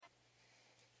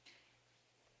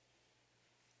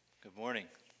Morning.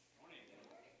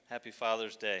 Happy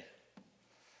Father's Day.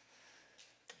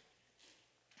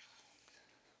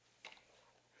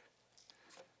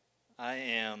 I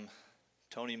am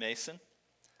Tony Mason.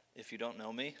 If you don't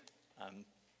know me, I'm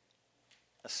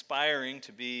aspiring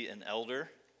to be an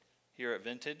elder here at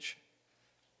Vintage.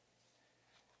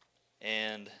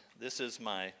 And this is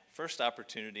my first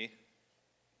opportunity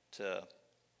to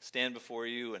stand before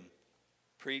you and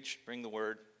preach, bring the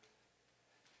word.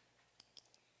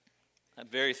 I'm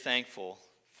very thankful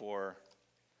for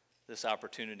this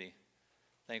opportunity.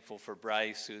 Thankful for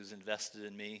Bryce, who's invested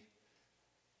in me,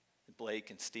 and Blake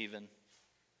and Stephen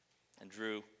and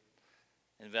Drew,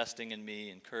 investing in me,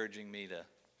 encouraging me to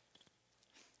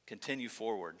continue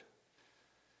forward,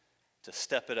 to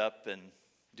step it up and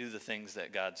do the things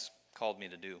that God's called me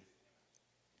to do.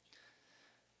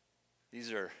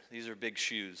 These are big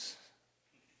shoes,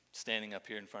 standing up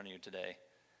here in front of you today.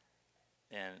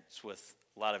 And it's with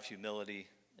a lot of humility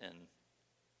and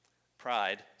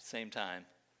pride at the same time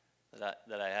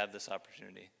that I have this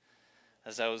opportunity.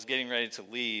 As I was getting ready to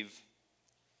leave,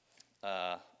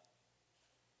 I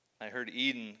heard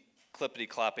Eden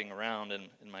clippity-clopping around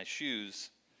in my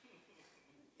shoes.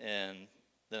 And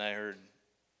then I heard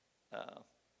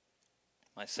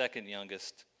my second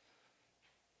youngest,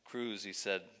 Cruz, he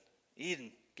said,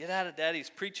 "Eden, get out of Daddy's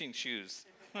preaching shoes."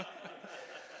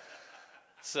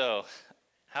 So,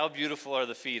 how beautiful are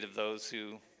the feet of those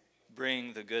who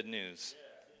bring the good news.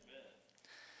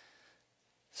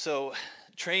 So,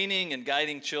 training and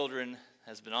guiding children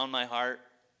has been on my heart.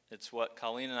 It's what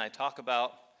Colleen and I talk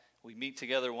about. We meet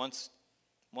together once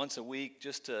a week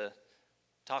just to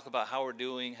talk about how we're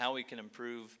doing, how we can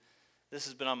improve. This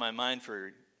has been on my mind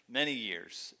for many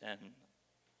years, and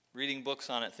reading books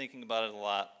on it, thinking about it a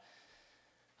lot.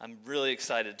 I'm really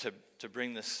excited to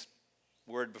bring this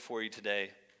word before you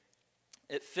today.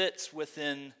 It fits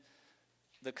within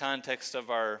the context of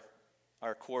our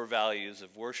core values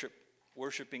of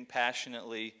worshiping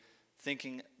passionately,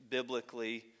 thinking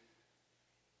biblically,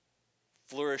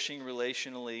 flourishing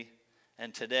relationally,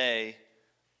 and today,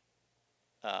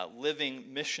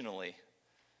 living missionally.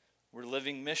 We're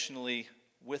living missionally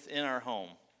within our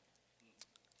home.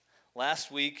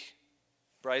 Last week,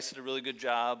 Bryce did a really good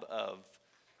job of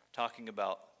talking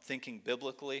about thinking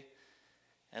biblically,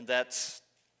 and that's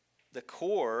the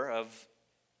core of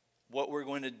what we're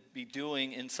going to be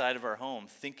doing inside of our home,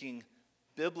 thinking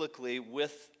biblically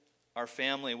with our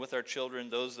family, with our children,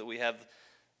 those that we have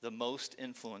the most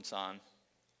influence on.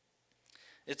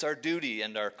 It's our duty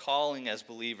and our calling as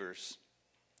believers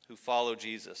who follow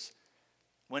Jesus.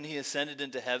 When he ascended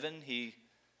into heaven,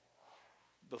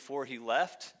 before he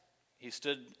left, he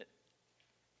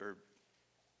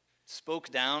spoke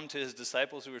down to his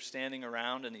disciples who were standing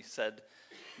around, and he said,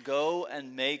 "Go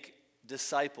and make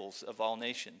disciples of all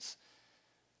nations."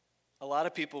 A lot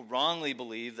of people wrongly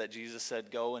believe that Jesus said,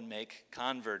 "Go and make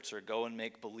converts," or "Go and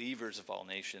make believers of all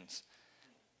nations."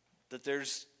 That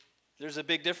there's a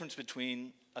big difference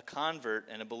between a convert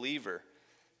and a believer.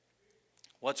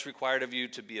 What's required of you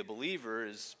to be a believer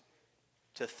is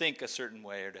to think a certain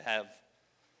way or to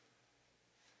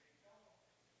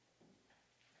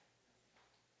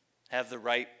have the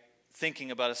right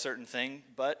thinking about a certain thing,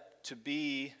 but to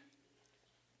be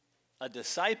a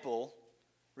disciple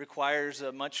requires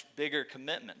a much bigger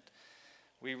commitment.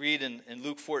 We read in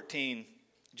Luke 14,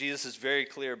 Jesus is very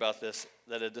clear about this,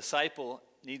 that a disciple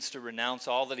needs to renounce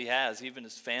all that he has, even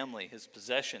his family, his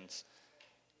possessions,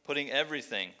 putting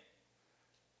everything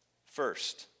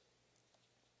first,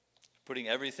 putting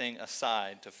everything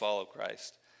aside to follow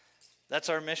Christ. That's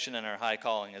our mission and our high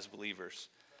calling as believers.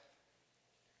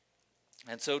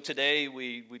 And so today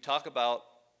we talk about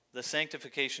the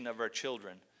sanctification of our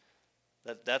children.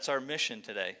 That's our mission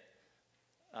today.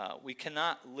 We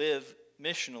cannot live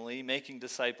missionally, making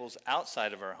disciples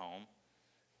outside of our home,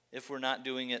 if we're not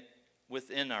doing it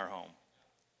within our home.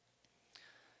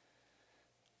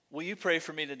 Will you pray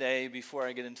for me today before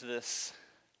I get into this?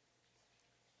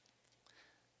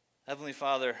 Heavenly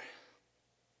Father,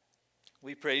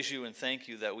 we praise you and thank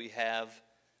you that we have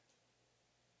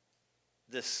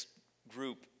this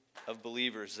group of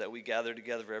believers that we gather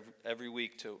together every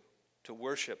week to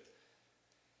worship,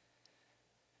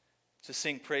 to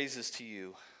sing praises to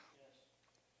you,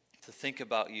 to think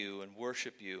about you and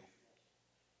worship you.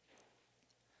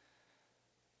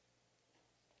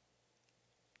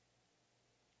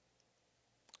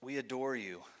 We adore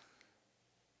you,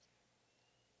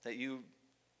 that you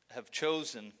have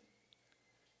chosen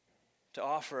to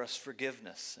offer us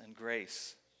forgiveness and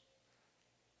grace,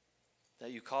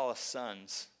 that you call us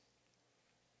sons,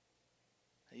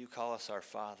 that you call us our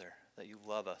Father, that you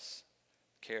love us,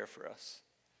 care for us.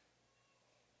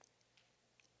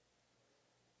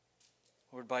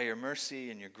 Lord, by your mercy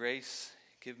and your grace,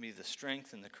 give me the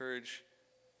strength and the courage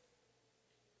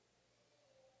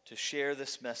to share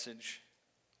this message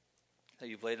that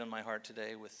you've laid on my heart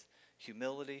today with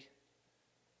humility,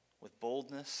 with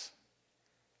boldness.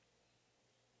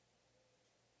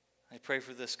 I pray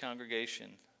for this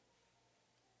congregation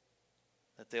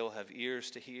that they will have ears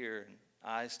to hear and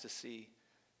eyes to see.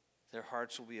 Their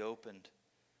hearts will be opened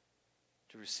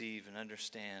to receive and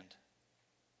understand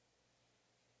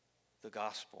the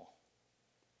gospel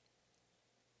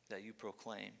that you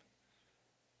proclaim,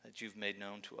 that you've made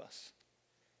known to us.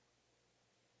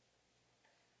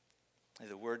 May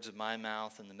the words of my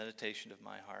mouth and the meditation of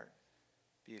my heart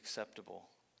be acceptable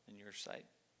in your sight.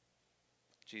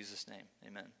 In Jesus' name,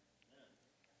 amen.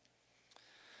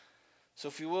 So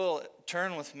if you will,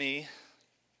 turn with me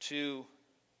to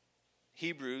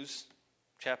Hebrews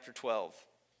chapter 12.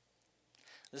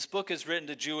 This book is written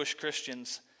to Jewish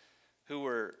Christians who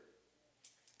were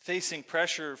facing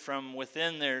pressure from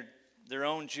within their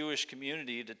own Jewish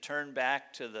community to turn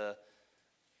back to the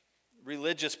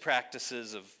religious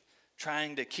practices of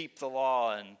trying to keep the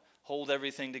law and hold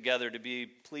everything together to be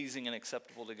pleasing and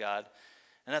acceptable to God.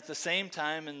 And at the same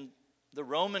time, in the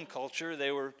Roman culture,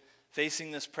 they were facing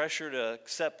this pressure to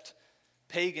accept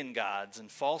pagan gods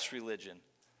and false religion.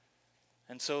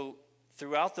 And so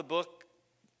throughout the book,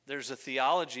 there's a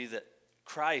theology that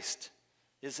Christ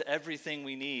is everything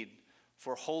we need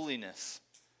for holiness.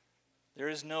 There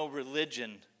is no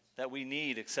religion that we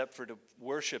need except for to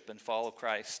worship and follow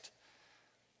Christ.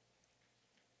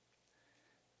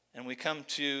 And we come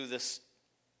to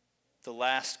the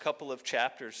last couple of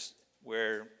chapters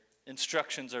where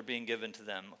instructions are being given to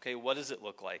them. Okay, what does it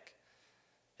look like?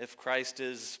 If Christ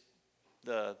is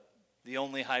the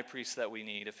only high priest that we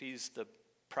need, if he's the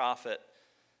prophet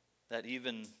that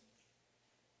even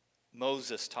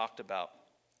Moses talked about,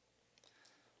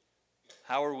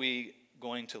 how are we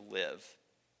going to live?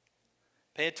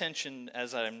 Pay attention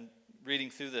as I'm reading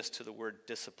through this to the word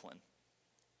discipline,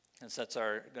 as that's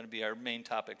going to be our main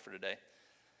topic for today.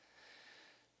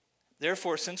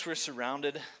 Therefore, since we're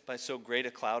surrounded by so great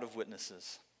a cloud of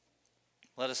witnesses,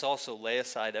 let us also lay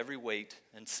aside every weight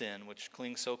and sin which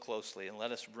clings so closely, and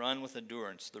let us run with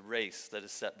endurance the race that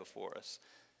is set before us,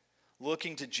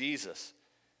 looking to Jesus,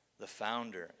 the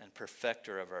founder and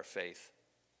perfecter of our faith,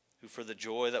 who for the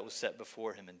joy that was set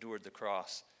before him endured the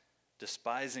cross,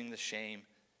 despising the shame,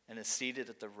 and is seated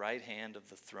at the right hand of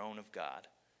the throne of God.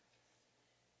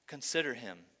 Consider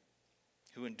him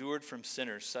who endured from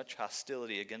sinners such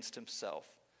hostility against himself,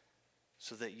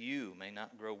 so that you may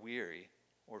not grow weary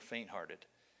or faint-hearted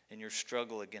in your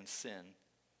struggle against sin.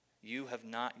 You have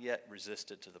not yet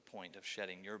resisted to the point of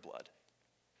shedding your blood.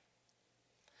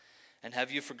 And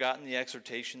have you forgotten the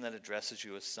exhortation that addresses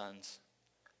you as sons?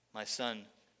 My son,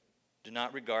 do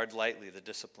not regard lightly the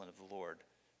discipline of the Lord,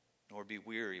 nor be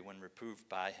weary when reproved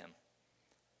by him.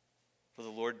 For the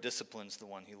Lord disciplines the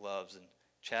one he loves and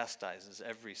chastises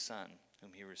every son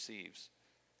whom he receives.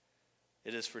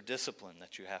 It is for discipline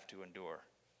that you have to endure.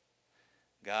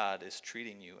 God is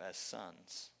treating you as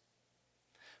sons.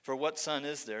 For what son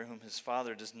is there whom his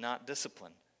father does not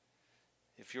discipline?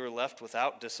 If you are left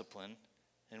without discipline,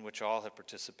 in which all have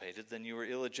participated, then you are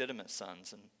illegitimate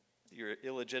sons, and you're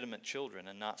illegitimate children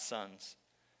and not sons.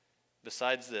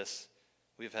 Besides this,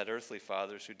 we've had earthly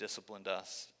fathers who disciplined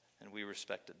us, and we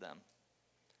respected them.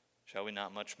 Shall we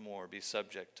not much more be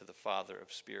subject to the Father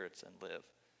of spirits and live?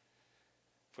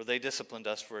 For they disciplined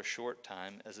us for a short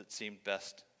time as it seemed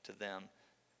best to them,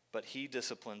 but he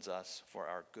disciplines us for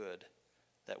our good,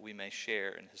 that we may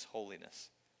share in his holiness.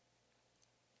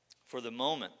 For the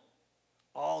moment,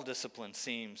 all discipline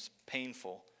seems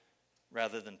painful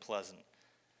rather than pleasant,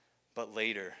 but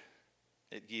later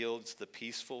it yields the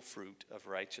peaceful fruit of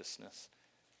righteousness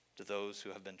to those who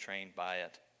have been trained by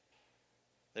it.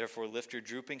 Therefore lift your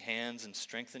drooping hands and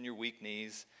strengthen your weak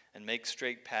knees, and make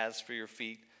straight paths for your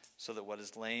feet, so that what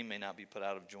is lame may not be put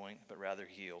out of joint, but rather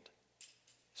healed.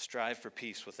 Strive for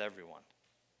peace with everyone,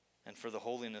 and for the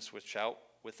holiness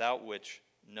without which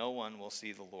no one will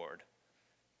see the Lord.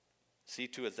 See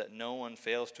to it that no one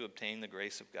fails to obtain the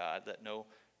grace of God, that no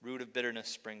root of bitterness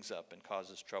springs up and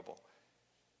causes trouble,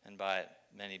 and by it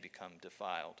many become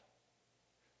defiled.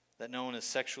 That no one is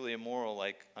sexually immoral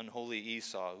like unholy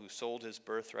Esau, who sold his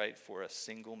birthright for a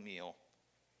single meal.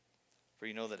 For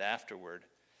you know that afterward,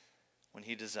 when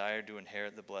he desired to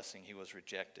inherit the blessing, he was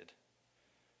rejected,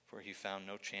 for he found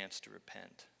no chance to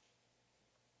repent,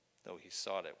 though he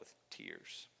sought it with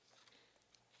tears.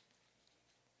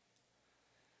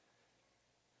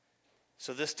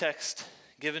 So this text,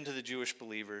 given to the Jewish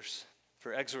believers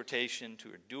for exhortation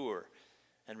to endure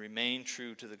and remain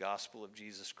true to the gospel of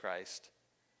Jesus Christ,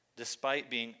 despite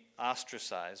being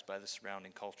ostracized by the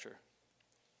surrounding culture.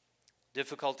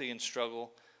 Difficulty and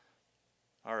struggle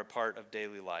are a part of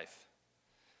daily life.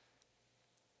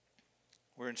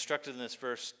 We're instructed in this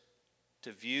verse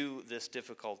to view this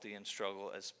difficulty and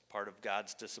struggle as part of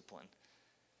God's discipline.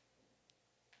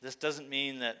 This doesn't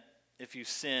mean that if you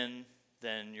sin,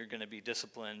 then you're going to be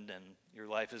disciplined and your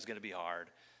life is going to be hard.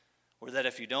 Or that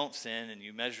if you don't sin and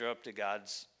you measure up to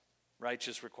God's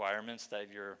righteous requirements,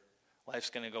 that your life's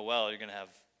going to go well. You're going to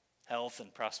have health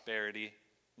and prosperity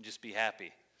and just be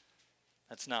happy.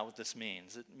 That's not what this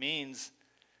means. It means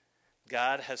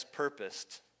God has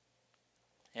purposed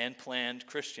and planned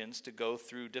Christians to go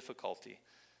through difficulty,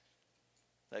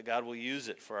 that God will use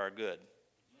it for our good.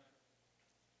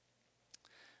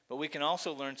 But we can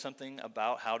also learn something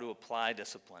about how to apply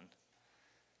discipline,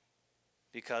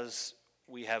 because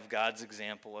we have God's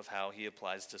example of how he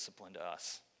applies discipline to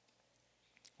us.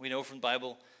 We know from the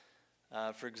Bible,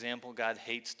 for example, God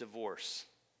hates divorce.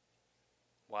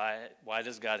 Why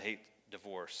does God hate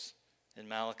divorce? In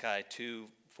Malachi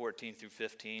 2:14 through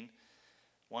 15,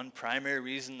 one primary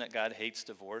reason that God hates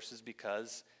divorce is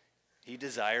because he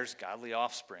desires godly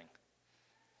offspring.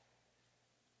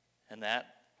 And that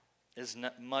is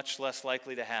much less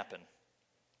likely to happen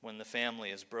when the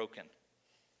family is broken.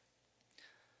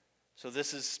 So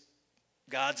this is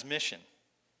God's mission,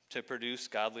 to produce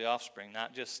godly offspring,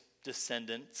 not just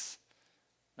descendants,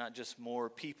 not just more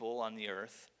people on the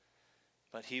earth,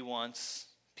 but he wants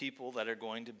people that are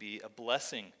going to be a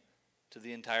blessing to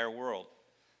the entire world.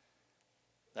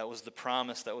 That was the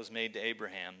promise that was made to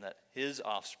Abraham, that his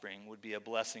offspring would be a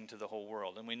blessing to the whole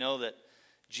world. And we know that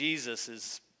Jesus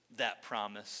is that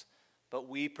promise, but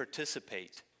we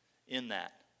participate in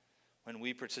that when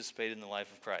we participate in the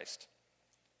life of Christ.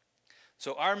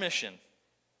 So our mission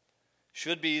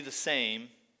should be the same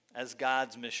as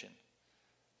God's mission,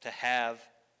 to have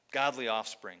godly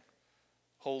offspring,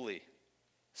 holy,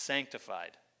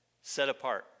 sanctified, set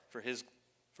apart for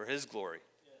his glory.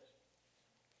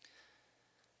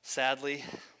 Sadly,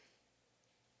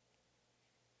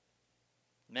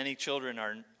 many children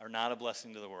are not a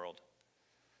blessing to the world.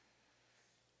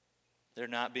 They're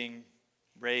not being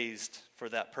raised for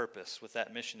that purpose, with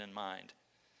that mission in mind.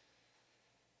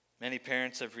 Many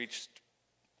parents have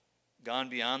gone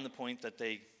beyond the point that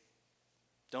they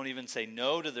don't even say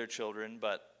no to their children,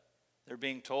 but they're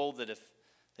being told that if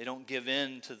they don't give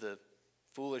in to the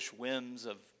foolish whims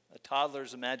of a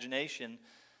toddler's imagination,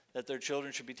 that their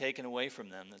children should be taken away from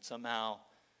them, that somehow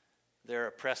they're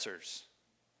oppressors.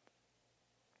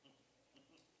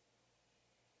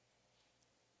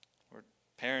 Or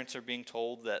parents are being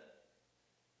told that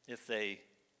if they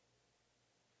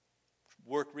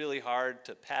work really hard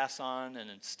to pass on and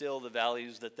instill the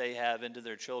values that they have into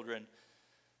their children,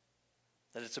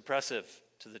 that it's oppressive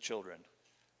to the children.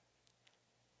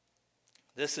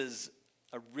 This is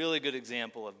a really good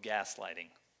example of gaslighting.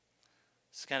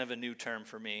 It's kind of a new term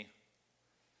for me.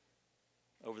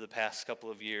 Over the past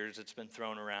couple of years, it's been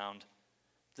thrown around.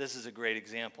 This is a great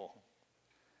example.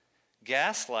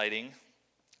 Gaslighting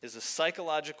is a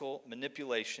psychological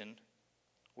manipulation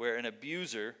where an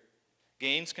abuser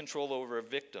gains control over a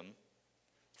victim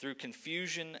through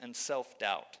confusion and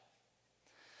self-doubt.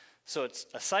 So it's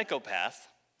a psychopath,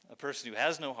 a person who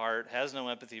has no heart, has no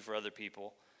empathy for other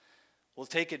people, will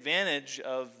take advantage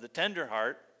of the tender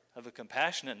heart of a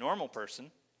compassionate, normal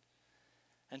person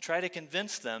and try to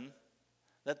convince them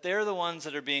that they're the ones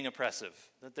that are being oppressive,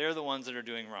 that they're the ones that are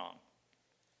doing wrong.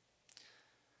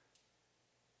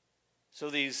 So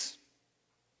these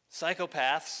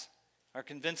psychopaths are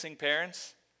convincing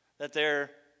parents that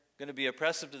they're going to be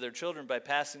oppressive to their children by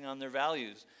passing on their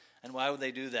values. And why would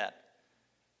they do that?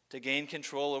 To gain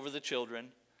control over the children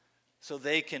so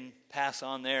they can pass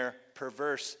on their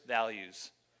perverse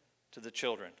values to the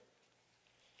children.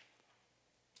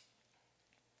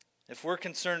 If we're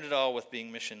concerned at all with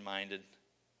being mission-minded,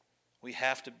 we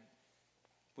have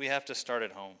to start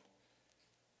at home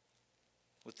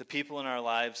with the people in our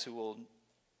lives who will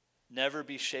never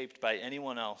be shaped by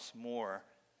anyone else more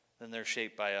than they're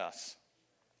shaped by us.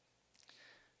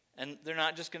 And they're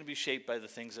not just going to be shaped by the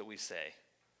things that we say.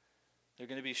 They're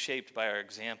going to be shaped by our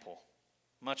example,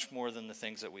 much more than the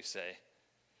things that we say.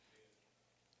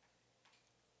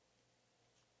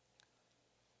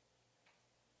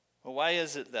 Well, why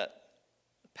is it that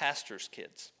pastors'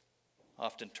 kids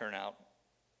often turn out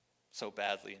so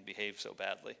badly and behave so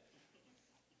badly?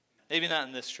 Maybe not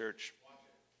in this church.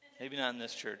 Maybe not in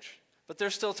this church. But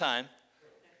there's still time.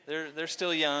 They're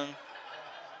still young.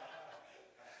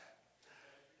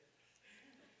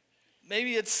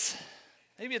 Maybe it's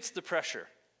the pressure.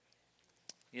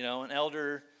 You know, an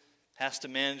elder has to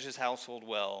manage his household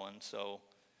well, and so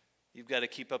you've got to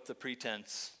keep up the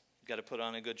pretense. You've got to put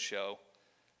on a good show.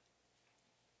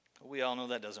 But we all know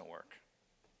that doesn't work.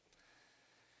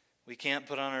 We can't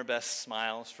put on our best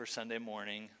smiles for Sunday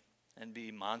morning and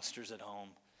be monsters at home.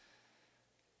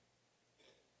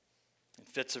 In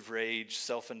fits of rage,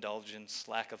 self-indulgence,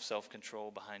 lack of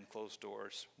self-control behind closed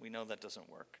doors. We know that doesn't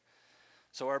work.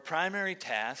 So our primary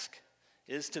task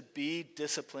is to be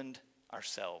disciplined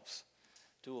ourselves,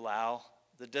 to allow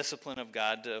the discipline of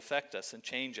God to affect us and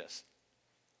change us.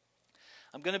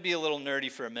 I'm going to be a little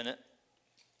nerdy for a minute.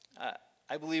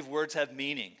 I believe words have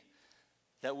meaning,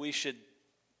 that we should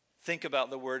think about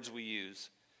the words we use.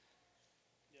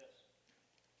 Yes.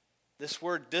 This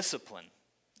word discipline,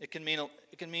 it can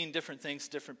mean different things to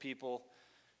different people.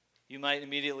 You might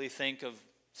immediately think of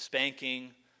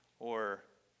spanking or,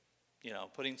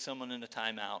 putting someone in a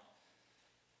timeout.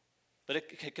 But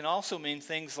it can also mean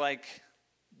things like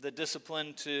the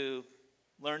discipline to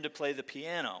learn to play the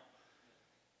piano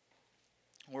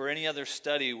or any other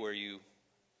study where you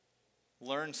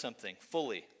learn something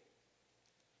fully.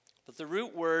 But the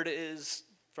root word is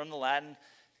from the Latin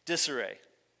discere,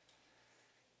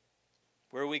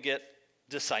 where we get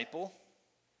disciple,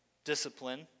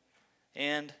 discipline,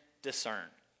 and discern.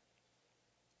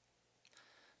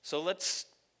 So let's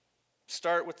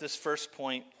start with this first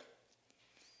point.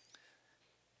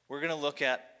 We're going to look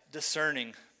at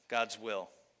discerning God's will.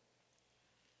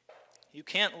 You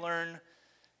can't learn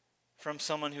from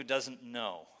someone who doesn't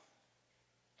know.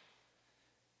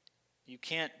 You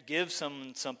can't give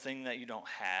someone something that you don't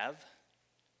have.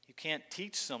 You can't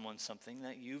teach someone something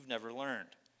that you've never learned.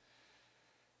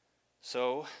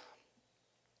 So,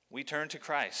 we turn to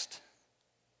Christ,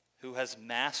 who has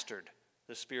mastered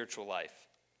the spiritual life.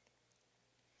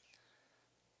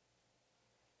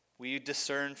 We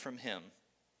discern from him.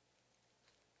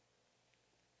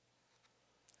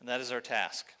 And that is our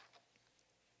task.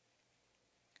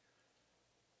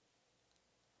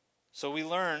 So we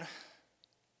learn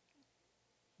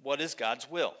what is God's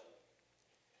will.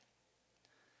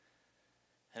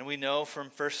 And we know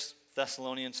from 1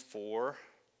 Thessalonians 4,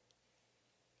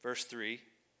 verse 3,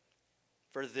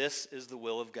 for this is the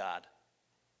will of God,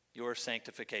 your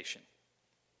sanctification.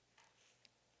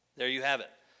 There you have it.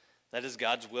 That is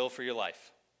God's will for your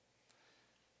life.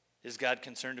 Is God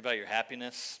concerned about your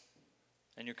happiness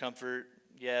and your comfort?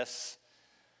 Yes,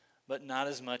 but not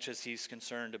as much as he's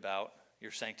concerned about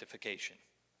your sanctification.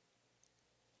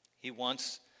 He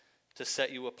wants to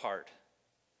set you apart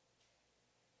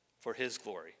for his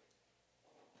glory.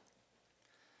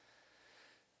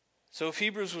 So if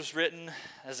Hebrews was written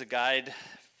as a guide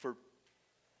for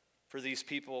these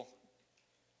people,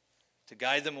 to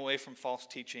guide them away from false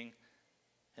teaching,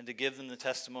 and to give them the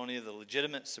testimony of the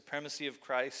legitimate supremacy of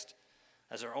Christ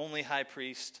as our only high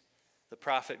priest, the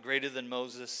prophet greater than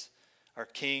Moses, our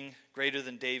king greater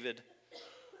than David.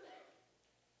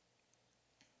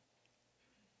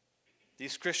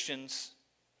 These Christians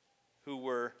who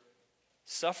were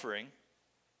suffering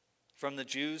from the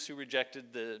Jews who rejected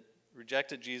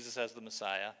Jesus as the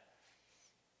Messiah,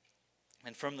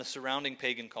 and from the surrounding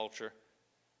pagan culture,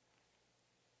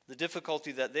 the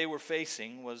difficulty that they were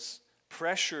facing was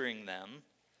pressuring them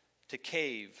to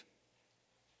cave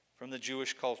from the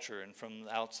Jewish culture and from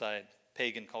the outside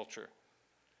pagan culture.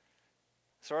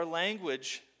 So our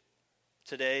language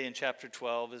today in chapter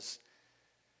 12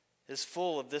 is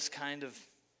full of this kind of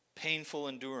painful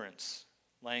endurance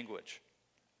language.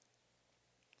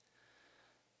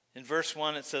 In verse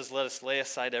 1 it says, let us lay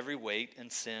aside every weight and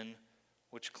sin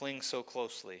which clings so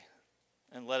closely,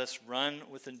 and let us run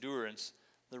with endurance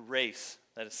the race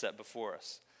that is set before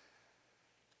us.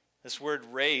 This word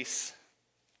race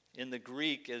in the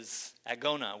Greek is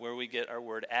agona, where we get our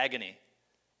word agony.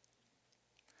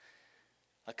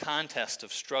 A contest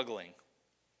of struggling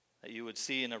that you would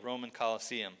see in a Roman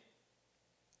Colosseum.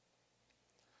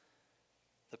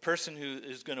 The person who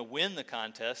is going to win the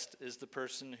contest is the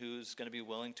person who's going to be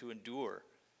willing to endure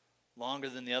longer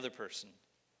than the other person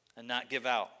and not give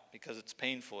out because it's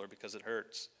painful or because it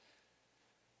hurts.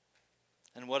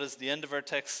 And what does the end of our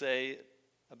text say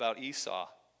about Esau?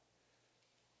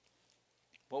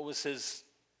 What was his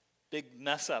big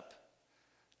mess up?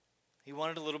 He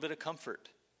wanted a little bit of comfort.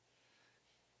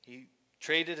 He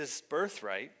traded his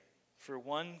birthright for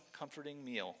one comforting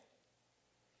meal.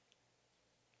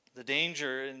 The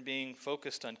danger in being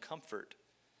focused on comfort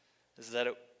is that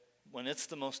when it's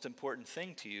the most important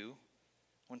thing to you,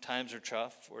 when times are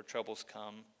tough or troubles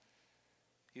come,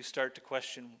 you start to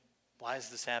question, why is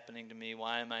this happening to me?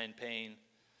 Why am I in pain?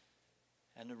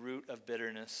 And the root of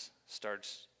bitterness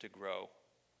starts to grow.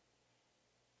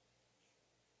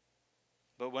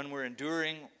 But when we're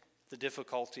enduring the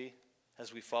difficulty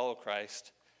as we follow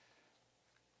Christ,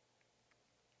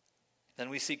 then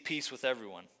we seek peace with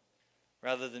everyone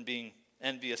rather than being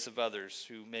envious of others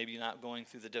who may be not going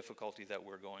through the difficulty that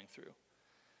we're going through.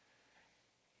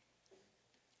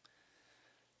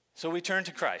 So we turn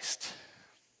to Christ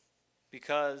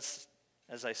because,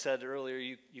 as I said earlier,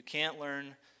 you can't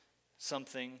learn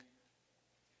something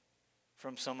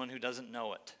from someone who doesn't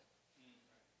know it.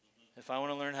 If I want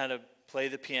to learn how to play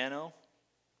the piano,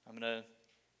 I'm going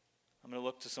to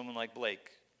look to someone like Blake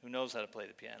who knows how to play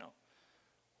the piano.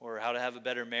 Or how to have a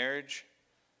better marriage,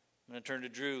 I'm going to turn to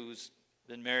Drew, who's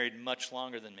been married much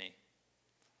longer than me.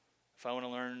 If I want to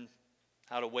learn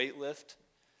how to weight lift,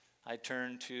 I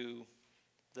turn to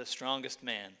the strongest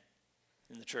man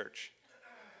in the church.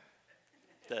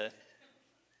 The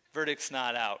verdict's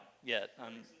not out yet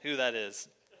on who that is.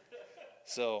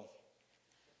 So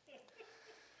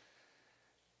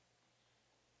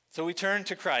we turn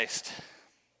to Christ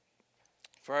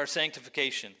for our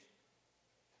sanctification.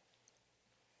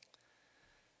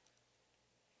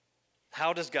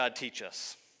 How does God teach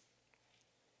us?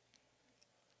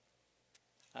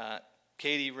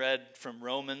 Katie read from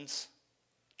Romans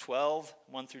 12,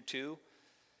 1 through 2.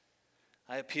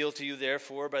 I appeal to you,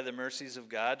 therefore, by the mercies of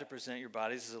God, to present your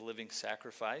bodies as a living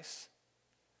sacrifice.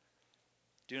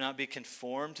 Do not be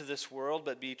conformed to this world,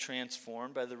 but be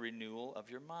transformed by the renewal of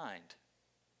your mind,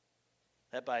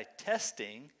 that by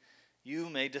testing you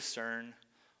may discern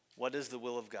what is the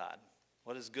will of God,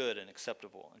 what is good and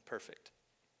acceptable and perfect.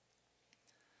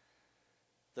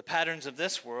 The patterns of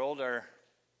this world are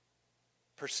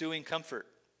pursuing comfort,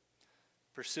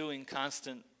 pursuing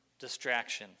constant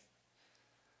distraction.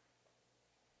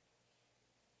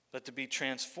 But to be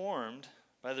transformed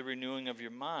by the renewing of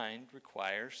your mind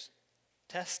requires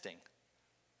testing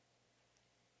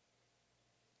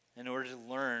in order to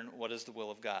learn what is the will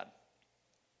of God.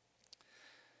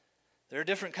 There are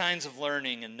different kinds of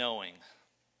learning and knowing.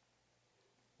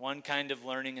 One kind of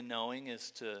learning and knowing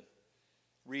is to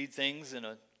read things in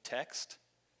a text,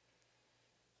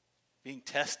 being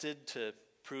tested to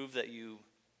prove that you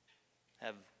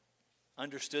have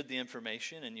understood the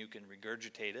information and you can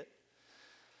regurgitate it.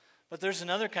 But there's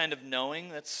another kind of knowing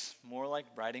that's more like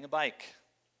riding a bike,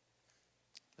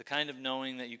 the kind of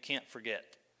knowing that you can't forget.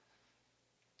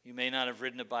 You may not have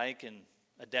ridden a bike in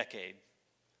a decade,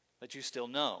 but you still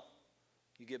know.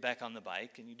 You get back on the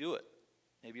bike and you do it.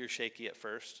 Maybe you're shaky at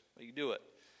first, but you do it.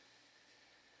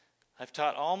 I've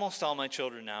taught almost all my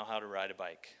children now how to ride a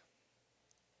bike.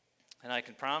 And I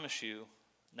can promise you,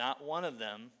 not one of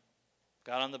them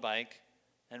got on the bike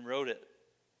and rode it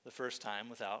the first time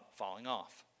without falling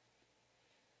off.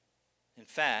 In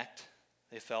fact,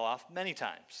 they fell off many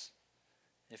times.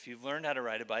 If you've learned how to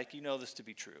ride a bike, you know this to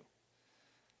be true.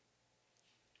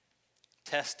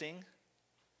 Testing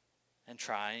and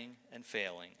trying and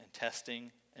failing, and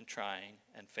testing and trying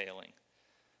and failing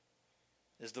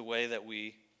is the way that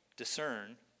we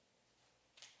discern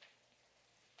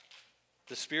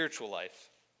the spiritual life.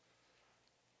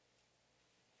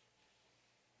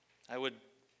 I would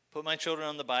put my children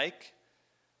on the bike.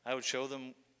 I would show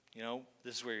them,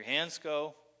 this is where your hands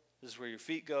go, this is where your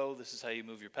feet go, this is how you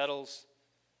move your pedals.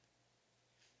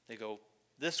 They go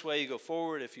this way, you go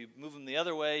forward. If you move them the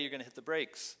other way, you're going to hit the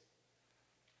brakes.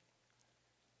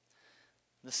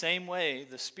 In the same way,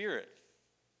 the Spirit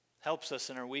helps us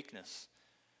in our weakness.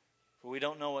 For we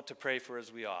don't know what to pray for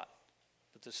as we ought.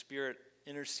 But the Spirit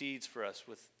intercedes for us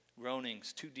with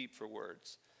groanings too deep for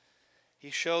words.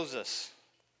 He shows us.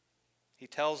 He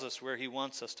tells us where He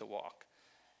wants us to walk.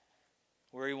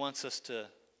 Where He wants us to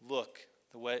look.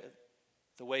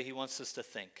 The way He wants us to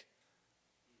think.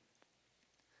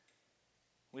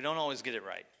 We don't always get it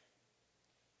right.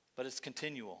 But it's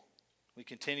continual. We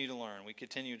continue to learn. We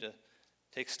continue to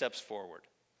take steps forward.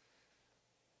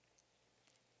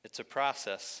 It's a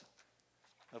process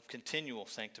of continual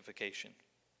sanctification.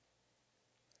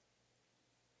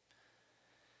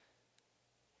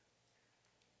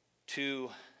 To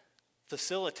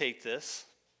facilitate this,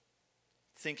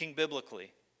 thinking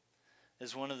biblically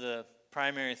is one of the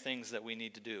primary things that we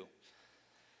need to do.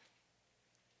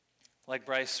 Like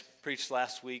Bryce preached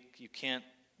last week, you can't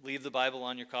leave the Bible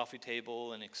on your coffee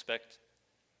table and expect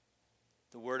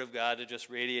the Word of God to just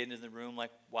radiate into the room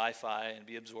like Wi-Fi and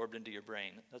be absorbed into your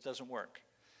brain. That doesn't work.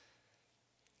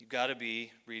 You've got to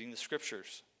be reading the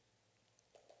Scriptures.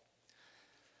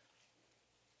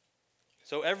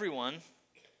 So everyone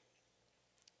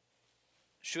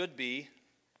should be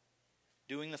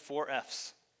doing the 4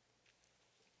 F's.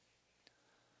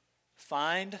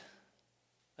 Find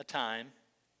a time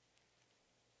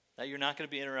that you're not going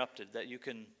to be interrupted, that you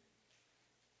can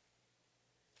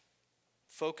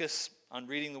focus on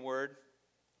reading the Word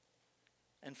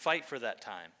and fight for that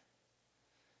time.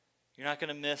 You're not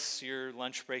going to miss your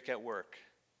lunch break at work.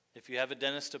 If you have a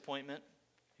dentist appointment,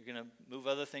 you're going to move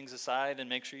other things aside and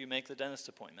make sure you make the dentist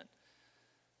appointment.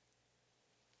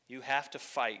 You have to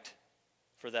fight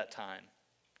for that time.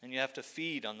 And you have to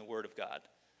feed on the Word of God.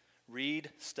 Read,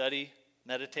 study,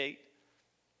 meditate,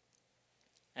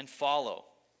 and follow.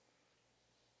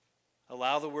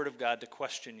 Allow the Word of God to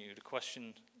question you, to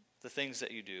question the things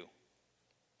that you do,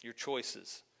 your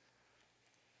choices.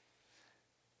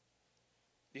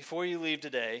 Before you leave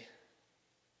today,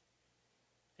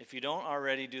 if you don't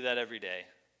already do that every day,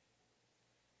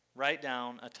 write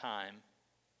down a time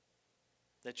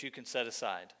that you can set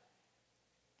aside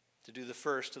to do the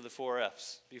first of the 4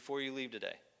 F's before you leave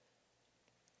today.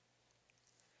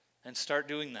 And start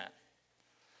doing that.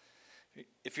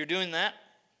 If you're doing that,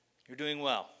 you're doing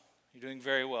well. You're doing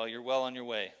very well. You're well on your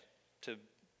way to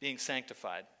being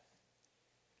sanctified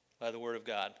by the Word of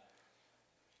God.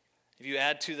 If you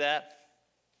add to that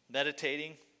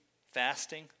meditating,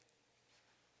 fasting,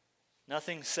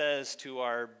 nothing says to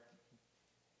our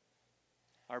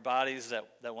bodies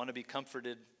that want to be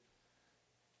comforted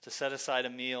to set aside a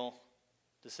meal,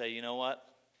 to say, you know what?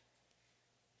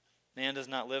 Man does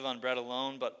not live on bread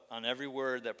alone, but on every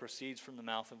word that proceeds from the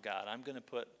mouth of God. I'm going to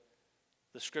put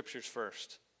the Scriptures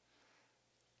first.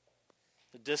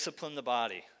 To discipline the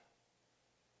body.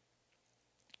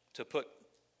 To put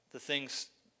the things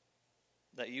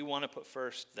that you want to put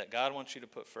first, that God wants you to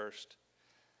put first.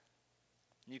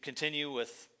 You continue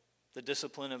with the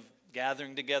discipline of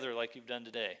gathering together like you've done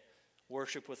today.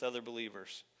 Worship with other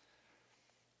believers.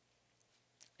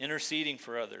 Interceding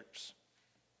for others.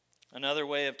 Another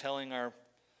way of telling our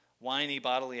whiny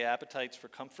bodily appetites for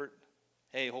comfort,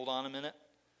 hey, hold on a minute,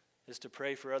 is to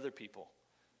pray for other people.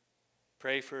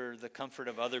 Pray for the comfort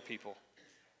of other people.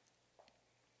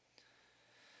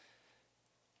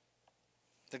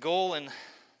 The goal in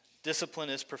discipline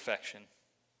is perfection,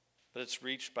 but it's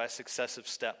reached by successive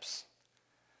steps.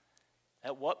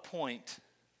 At what point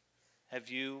have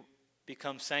you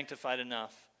become sanctified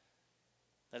enough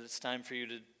that it's time for you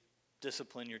to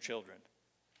discipline your children?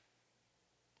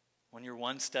 When you're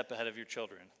one step ahead of your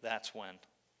children, that's when.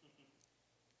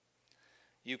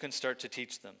 You can start to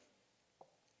teach them.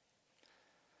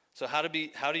 So how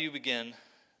do you begin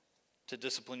to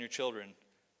discipline your children?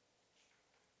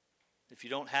 If you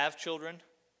don't have children,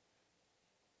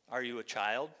 are you a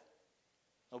child?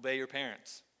 Obey your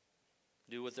parents.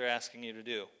 Do what they're asking you to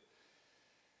do.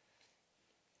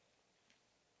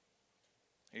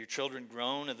 Are your children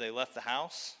grown? Have they left the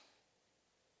house?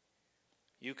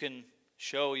 You can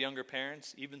show younger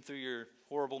parents, even through your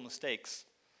horrible mistakes,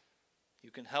 you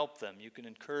can help them, you can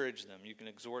encourage them, you can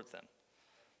exhort them.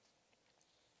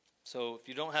 So if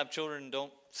you don't have children,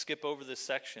 don't skip over this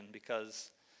section because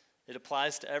it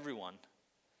applies to everyone.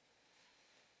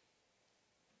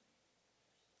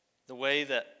 The way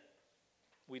that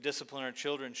we discipline our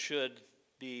children should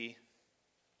be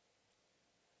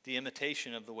the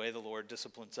imitation of the way the Lord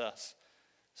disciplines us.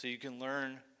 So you can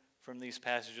learn from these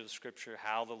passages of Scripture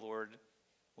how the Lord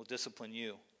will discipline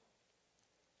you.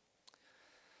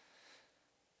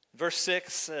 Verse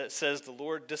 6 says, the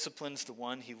Lord disciplines the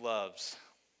one he loves.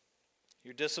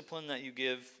 Your discipline that you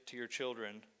give to your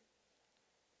children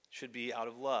should be out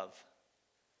of love.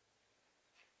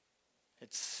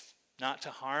 It's not to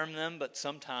harm them, but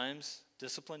sometimes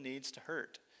discipline needs to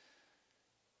hurt.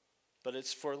 But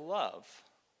it's for love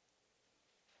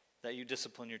that you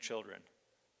discipline your children.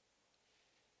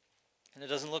 And it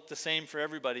doesn't look the same for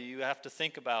everybody. You have to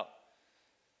think about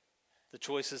the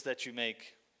choices that you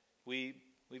make. We've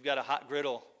got a hot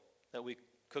griddle that we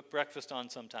cook breakfast on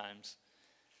sometimes.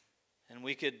 And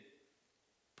we could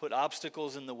put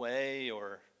obstacles in the way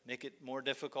or make it more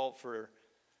difficult for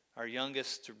our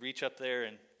youngest to reach up there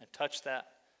and touch that.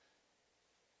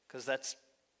 Because that's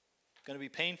going to be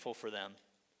painful for them.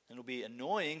 And it'll be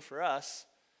annoying for us.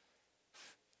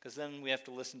 Because then we have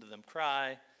to listen to them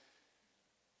cry.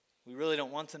 We really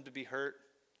don't want them to be hurt.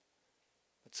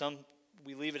 But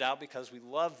we leave it out because we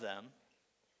love them.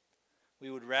 We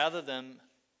would rather them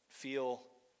feel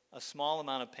a small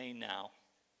amount of pain now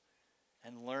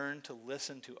and learn to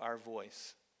listen to our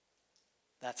voice.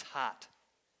 That's hot.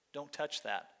 Don't touch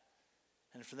that.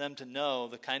 And for them to know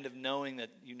the kind of knowing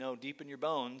that you know deep in your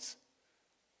bones,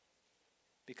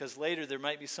 because later there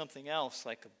might be something else,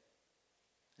 like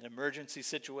an emergency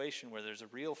situation where there's a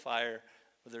real fire,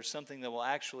 where there's something that will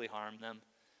actually harm them.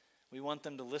 We want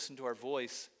them to listen to our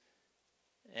voice.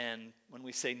 And when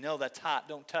we say, no, that's hot,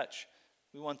 don't touch,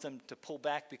 we want them to pull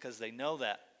back because they know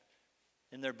that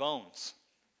in their bones.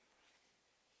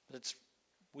 But it's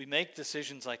we make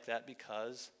decisions like that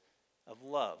because of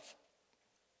love.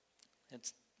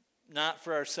 It's not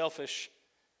for our selfish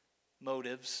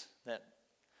motives that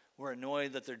we're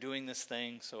annoyed that they're doing this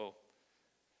thing, so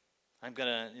I'm going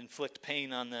to inflict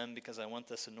pain on them because I want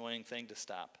this annoying thing to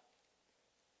stop.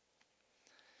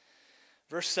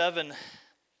 Verse 7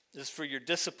 is for your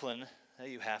discipline that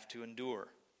you have to endure.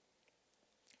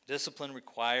 Discipline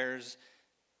requires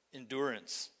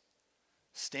endurance,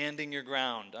 standing your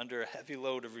ground under a heavy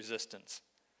load of resistance.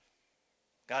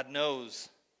 God knows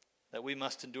that we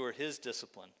must endure his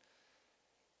discipline,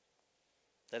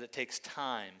 that it takes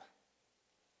time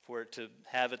for it to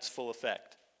have its full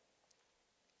effect.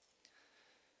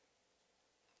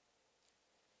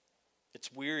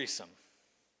 It's wearisome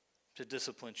to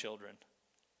discipline children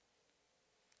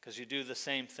because you do the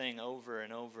same thing over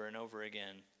and over and over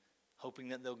again, hoping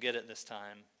that they'll get it this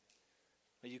time.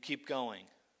 But you keep going.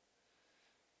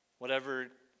 Whatever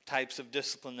types of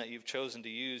discipline that you've chosen to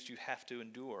use, you have to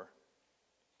endure.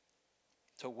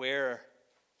 To wear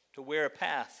a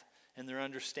path in their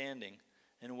understanding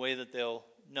in a way that they'll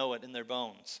know it in their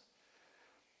bones.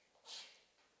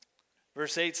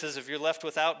 Verse 8 says, if you're left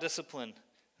without discipline,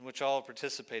 in which all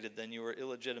participated, then you are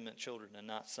illegitimate children and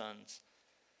not sons.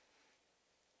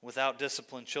 Without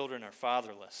discipline, children are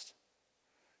fatherless.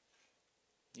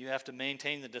 You have to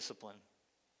maintain the discipline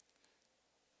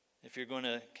if you're going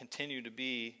to continue to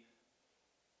be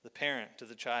the parent to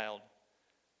the child.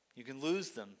 You can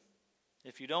lose them.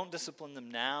 If you don't discipline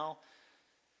them now,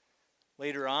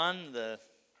 later on, the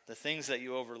things that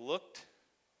you overlooked,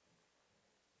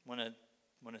 when a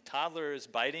toddler is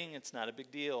biting, it's not a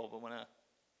big deal. But when a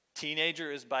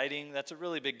teenager is biting, that's a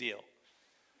really big deal.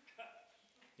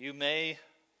 You may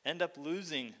end up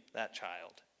losing that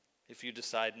child if you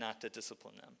decide not to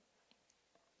discipline them.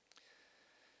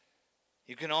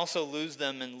 You can also lose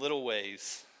them in little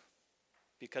ways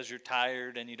because you're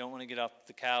tired and you don't want to get off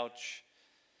the couch.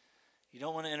 You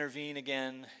don't want to intervene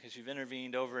again because you've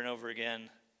intervened over and over again.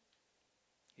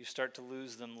 You start to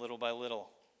lose them little by little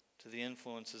to the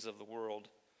influences of the world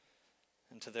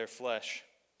and to their flesh.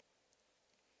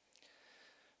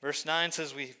 Verse 9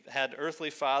 says, we had earthly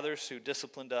fathers who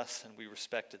disciplined us and we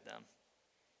respected them.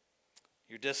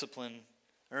 Your discipline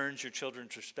earns your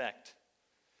children's respect.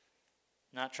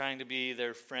 Not trying to be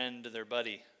their friend or their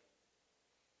buddy.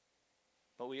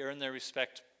 But we earn their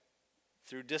respect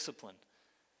through discipline.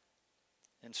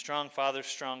 In Strong Fathers,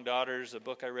 Strong Daughters, a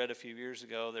book I read a few years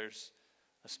ago, there's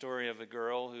a story of a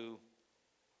girl who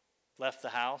left the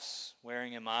house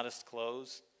wearing immodest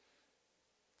clothes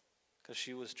because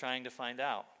she was trying to find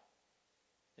out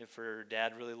if her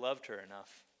dad really loved her enough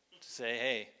to say,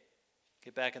 hey,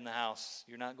 get back in the house.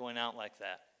 You're not going out like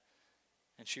that.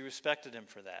 And she respected him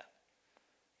for that.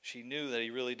 She knew that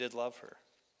he really did love her.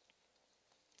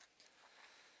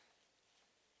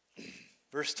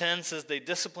 Verse 10 says, they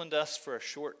disciplined us for a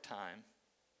short time,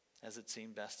 as it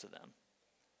seemed best to them,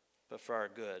 but for our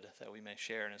good, that we may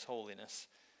share in his holiness.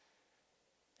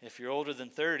 If you're older than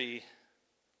 30,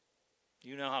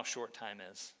 you know how short time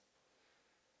is.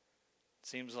 It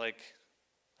seems like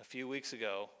a few weeks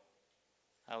ago,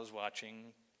 I was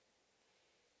watching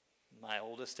my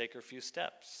oldest take her few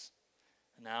steps.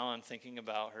 And now I'm thinking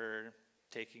about her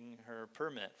taking her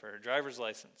permit for her driver's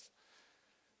license.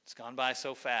 It's gone by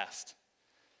so fast.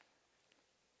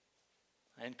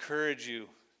 I encourage you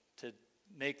to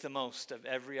make the most of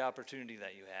every opportunity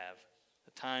that you have.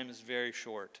 The time is very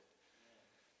short.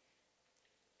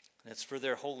 And it's for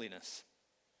their holiness.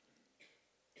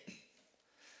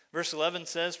 Verse 11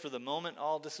 says, for the moment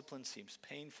all discipline seems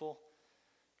painful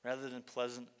rather than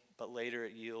pleasant, but later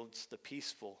it yields the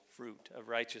peaceful fruit of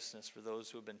righteousness for those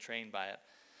who have been trained by it.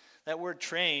 That word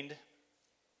trained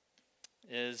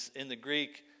is in the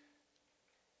Greek,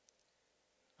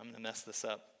 I'm going to mess this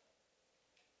up,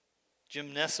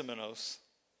 gymnasimenos,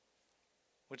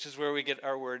 which is where we get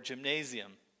our word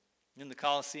gymnasium. In the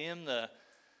Colosseum,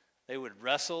 they would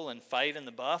wrestle and fight in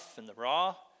the buff and the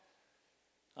raw.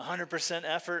 100%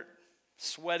 effort,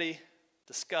 sweaty,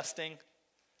 disgusting.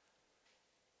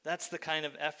 That's the kind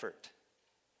of effort.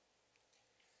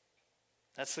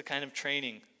 That's the kind of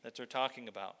training that they're talking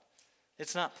about.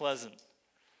 It's not pleasant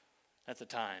at the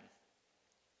time,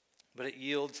 but it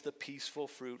yields the peaceful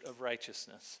fruit of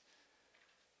righteousness.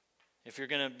 If you're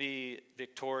going to be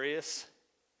victorious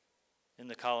in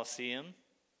the Colosseum,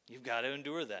 you've got to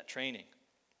endure that training.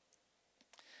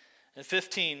 And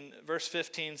verse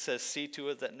 15 says, see to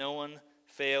it that no one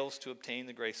fails to obtain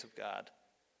the grace of God,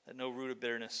 that no root of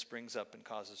bitterness springs up and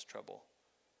causes trouble.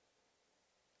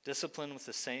 Discipline with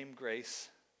the same grace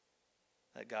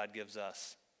that God gives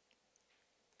us.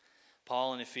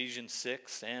 Paul in Ephesians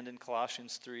 6 and in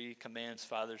Colossians 3 commands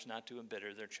fathers not to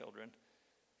embitter their children.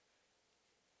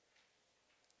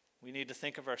 We need to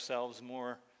think of ourselves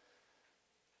more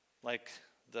like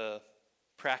the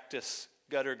practice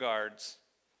gutter guards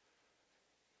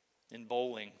in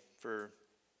bowling for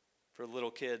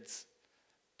little kids,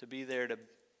 to be there to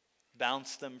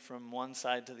bounce them from one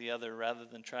side to the other rather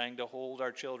than trying to hold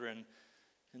our children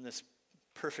in this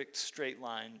perfect straight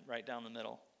line right down the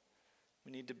middle.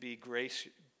 We need to be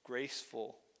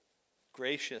graceful,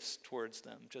 gracious towards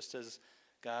them, just as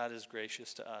God is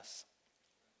gracious to us.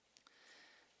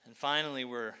 And finally,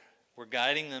 we're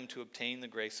guiding them to obtain the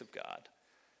grace of God.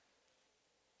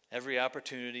 Every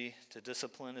opportunity to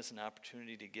discipline is an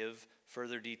opportunity to give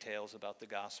further details about the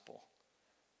gospel.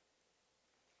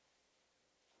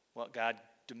 What God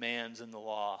demands in the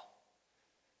law.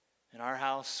 In our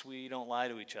house, we don't lie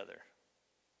to each other.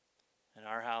 In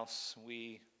our house,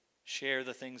 we share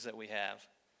the things that we have.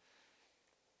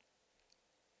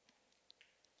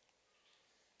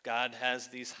 God has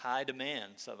these high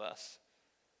demands of us.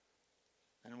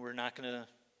 And we're not going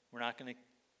to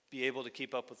be able to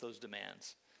keep up with those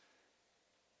demands.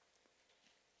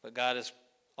 But God has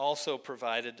also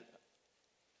provided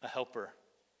a helper,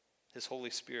 His Holy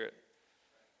Spirit.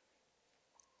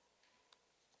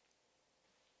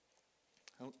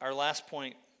 Our last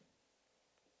point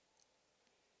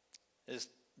is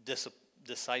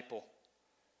disciple.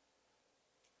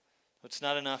 It's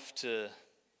not enough to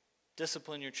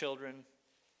discipline your children,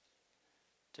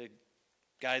 to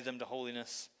guide them to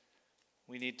holiness.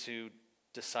 We need to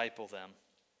disciple them.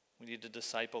 We need to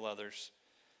disciple others.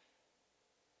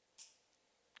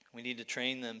 We need to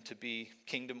train them to be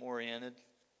kingdom-oriented,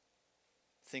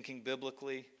 thinking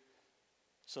biblically,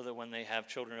 so that when they have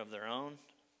children of their own,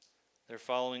 they're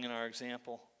following in our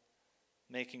example,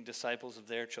 making disciples of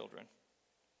their children.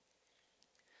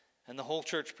 And the whole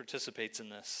church participates in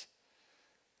this.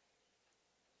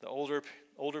 The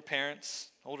older parents,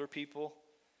 older people,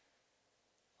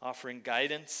 offering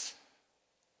guidance,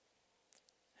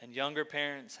 and younger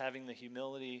parents having the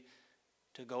humility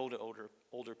to go to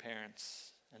older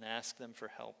parents and ask them for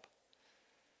help,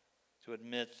 to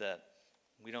admit that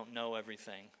we don't know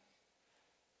everything.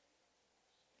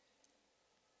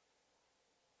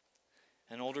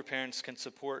 And older parents can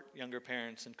support younger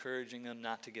parents, encouraging them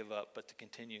not to give up, but to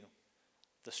continue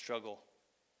the struggle.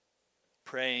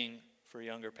 Praying for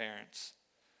younger parents.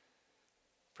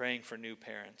 Praying for new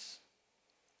parents.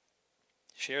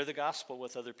 Share the gospel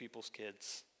with other people's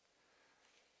kids.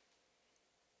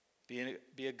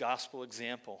 Be a gospel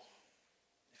example.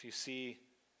 If you see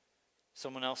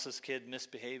someone else's kid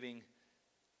misbehaving,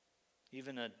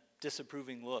 even a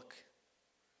disapproving look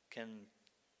can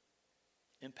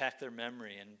impact their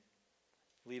memory and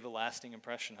leave a lasting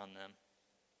impression on them.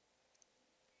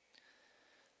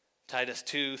 Titus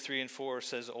 2, 3, and 4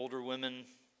 says, older women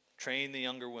train the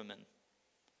younger women.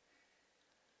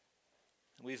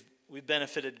 We've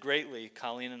benefited greatly,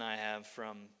 Colleen and I have,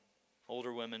 from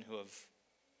older women who have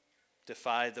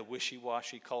defied the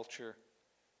wishy-washy culture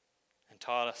and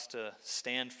taught us to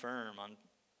stand firm on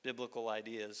biblical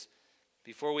ideas.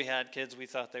 Before we had kids, we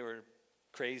thought they were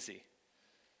crazy.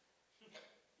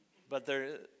 But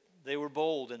they were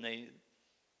bold, and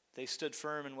they stood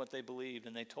firm in what they believed,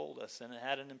 and they told us, and it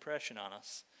had an impression on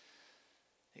us.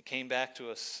 It came back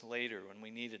to us later when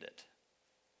we needed it.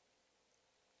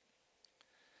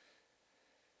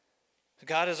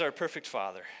 God is our perfect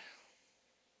Father.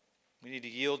 We need to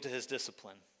yield to His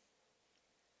discipline.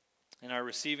 In our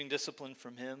receiving discipline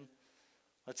from Him,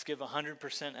 let's give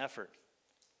 100% effort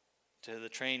to the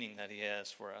training that He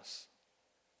has for us.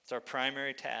 It's our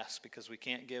primary task because we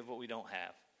can't give what we don't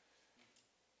have.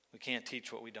 We can't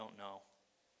teach what we don't know.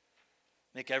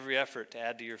 Make every effort to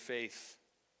add to your faith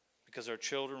because our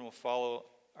children will follow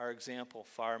our example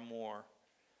far more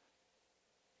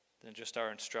than just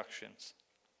our instructions.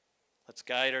 Let's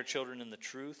guide our children in the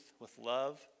truth with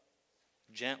love,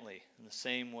 gently, in the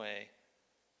same way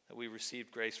that we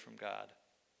received grace from God.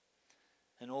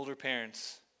 And older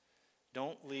parents,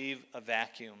 don't leave a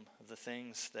vacuum of the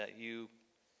things that you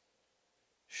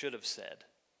should have said,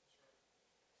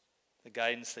 the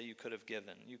guidance that you could have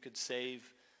given. You could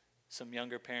save some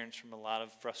younger parents from a lot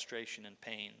of frustration and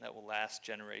pain that will last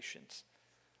generations.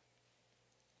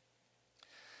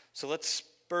 So let's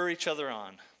spur each other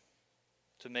on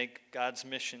to make God's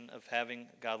mission of having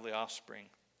godly offspring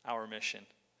our mission.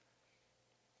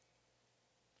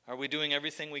 Are we doing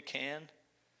everything we can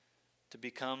to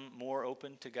become more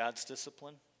open to God's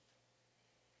discipline?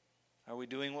 Are we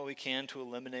doing what we can to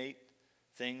eliminate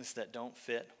things that don't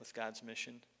fit with God's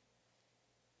mission?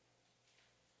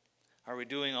 Are we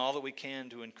doing all that we can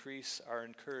to increase our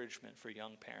encouragement for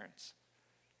young parents?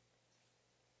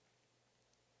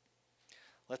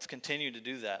 Let's continue to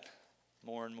do that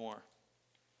more and more.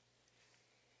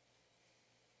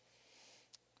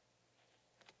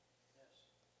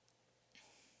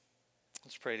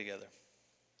 Let's pray together.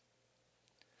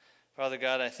 Father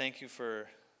God, I thank you for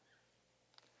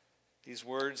these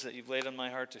words that you've laid on my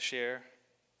heart to share.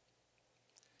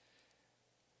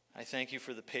 I thank you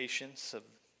for the patience of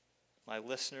my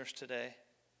listeners today.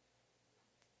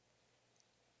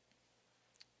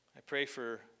 I pray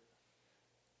for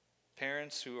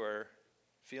parents who are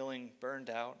feeling burned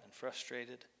out and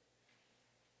frustrated,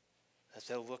 that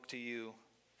they'll look to you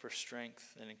for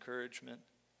strength and encouragement,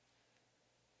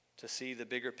 to see the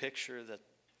bigger picture, that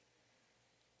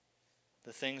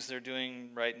the things they're doing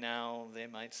right now, they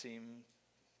might seem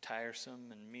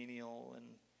tiresome and menial and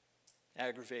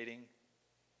aggravating,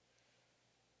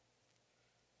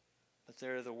 but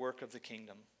they're the work of the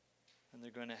kingdom, and they're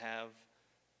going to have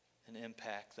an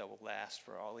impact that will last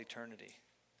for all eternity.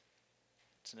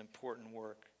 It's an important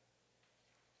work,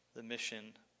 the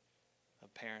mission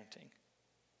of parenting.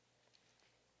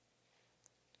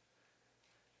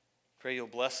 Pray you'll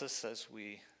bless us as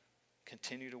we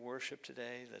continue to worship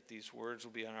today, that these words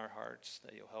will be on our hearts,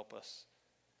 that you'll help us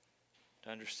to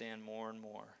understand more and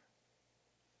more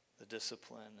the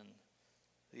discipline and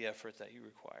the effort that you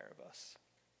require of us.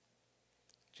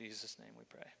 In Jesus' name we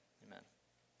pray. Amen.